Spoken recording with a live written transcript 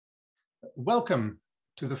Welcome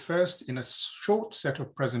to the first in a short set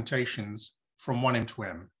of presentations from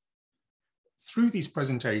 1M2M. Through these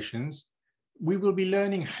presentations, we will be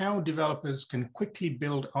learning how developers can quickly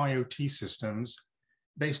build IoT systems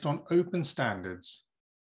based on open standards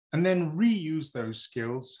and then reuse those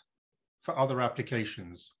skills for other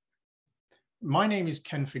applications. My name is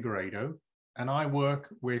Ken Figueiredo, and I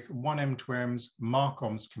work with 1M2M's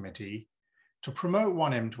Marcoms committee to promote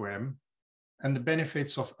 1M2M and the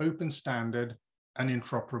benefits of open standard and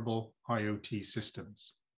interoperable IoT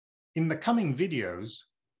systems. In the coming videos,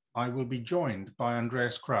 I will be joined by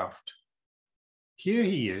Andreas Kraft. Here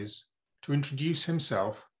he is to introduce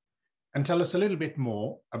himself and tell us a little bit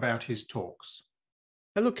more about his talks.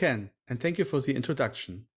 Hello Ken, and thank you for the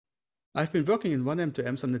introduction. I've been working in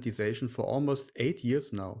 1M2M standardization for almost 8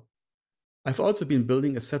 years now. I've also been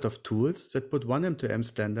building a set of tools that put 1M2M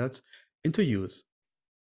standards into use.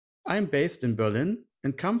 I'm based in Berlin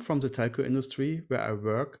and come from the telco industry where I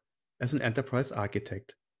work as an enterprise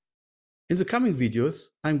architect. In the coming videos,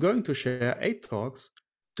 I'm going to share 8 talks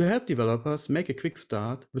to help developers make a quick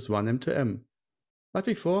start with 1M2M. But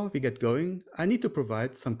before we get going, I need to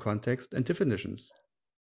provide some context and definitions.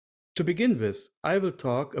 To begin with, I will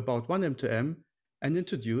talk about 1M2M and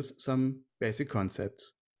introduce some basic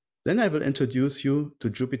concepts. Then I will introduce you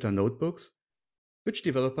to Jupyter Notebooks, which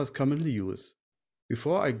developers commonly use,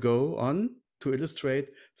 before I go on to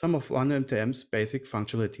illustrate some of 1M2M's basic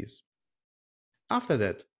functionalities. After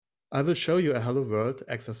that, I will show you a Hello World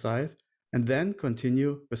exercise and then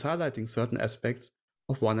continue with highlighting certain aspects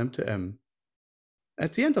of 1M2M.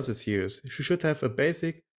 At the end of the series, you should have a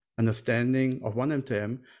basic understanding of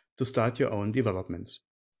 1M2M to start your own developments.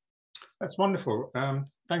 That's wonderful.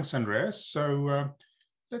 Thanks, Andreas. So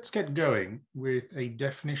let's get going with a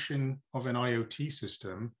definition of an IoT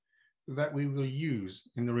system that we will use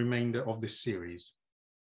in the remainder of this series.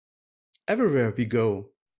 Everywhere we go,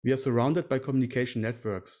 we are surrounded by communication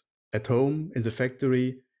networks, at home, in the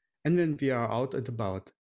factory, and when we are out and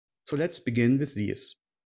about. So let's begin with these.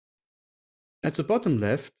 At the bottom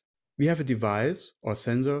left, we have a device or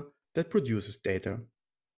sensor that produces data.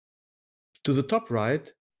 To the top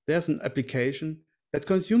right, there's an application that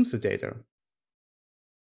consumes the data.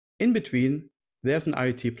 In between, there's an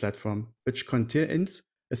IoT platform which contains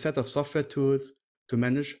a set of software tools to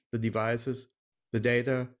manage the devices, the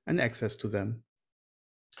data, and access to them.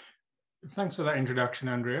 Thanks for that introduction,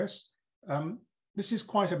 Andreas. This is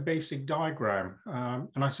quite a basic diagram,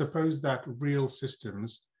 and I suppose that real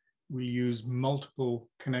systems will use multiple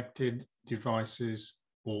connected devices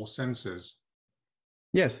or sensors.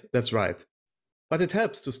 Yes, that's right. But it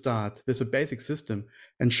helps to start with a basic system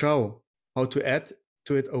and show how to add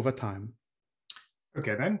to it over time.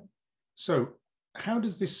 Okay then. So how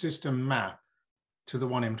does this system map to the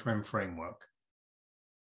 1M2M framework?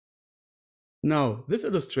 Now, this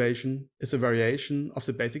illustration is a variation of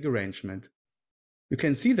the basic arrangement. You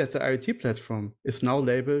can see that the IoT platform is now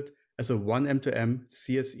labeled as a 1M2M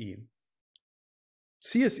CSE.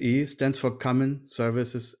 CSE stands for Common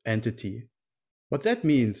Services Entity. What that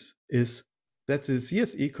means is that the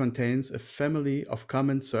CSE contains a family of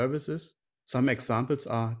common services. Some examples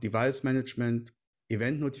are device management,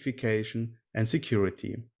 event notification, and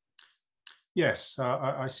security. Yes,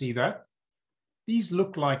 I see that. These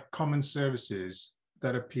look like common services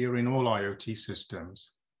that appear in all IoT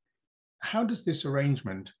systems. How does this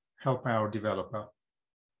arrangement help our developer?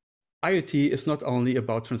 IoT is not only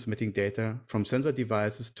about transmitting data from sensor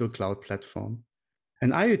devices to a cloud platform.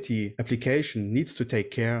 An IoT application needs to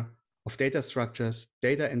take care of data structures,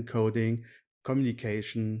 data encoding,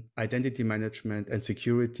 communication, identity management and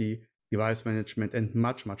security, device management, and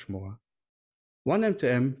much, much more.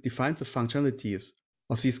 1M2M defines the functionalities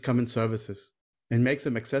of these common services and makes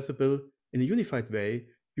them accessible in a unified way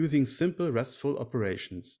using simple RESTful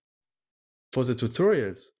operations. For the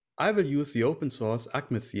tutorials, I will use the open source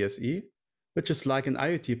ACME CSE, which is like an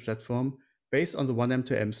IoT platform based on the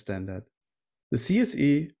 1M2M standard. The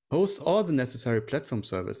CSE hosts all the necessary platform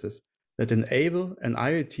services that enable an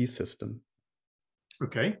IoT system.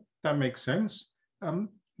 Okay, that makes sense.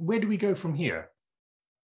 Where do we go from here?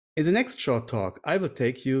 In the next short talk, I will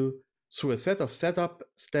take you through a set of setup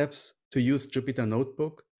steps to use Jupyter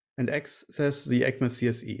Notebook and access the ACME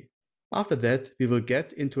CSE. After that, we will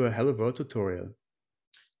get into a Hello World tutorial.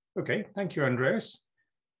 Okay, thank you, Andreas.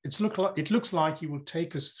 It looks like you will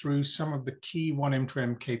take us through some of the key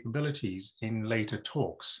 1M2M capabilities in later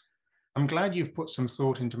talks. I'm glad you've put some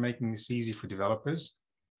thought into making this easy for developers,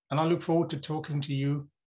 and I look forward to talking to you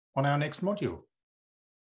on our next module.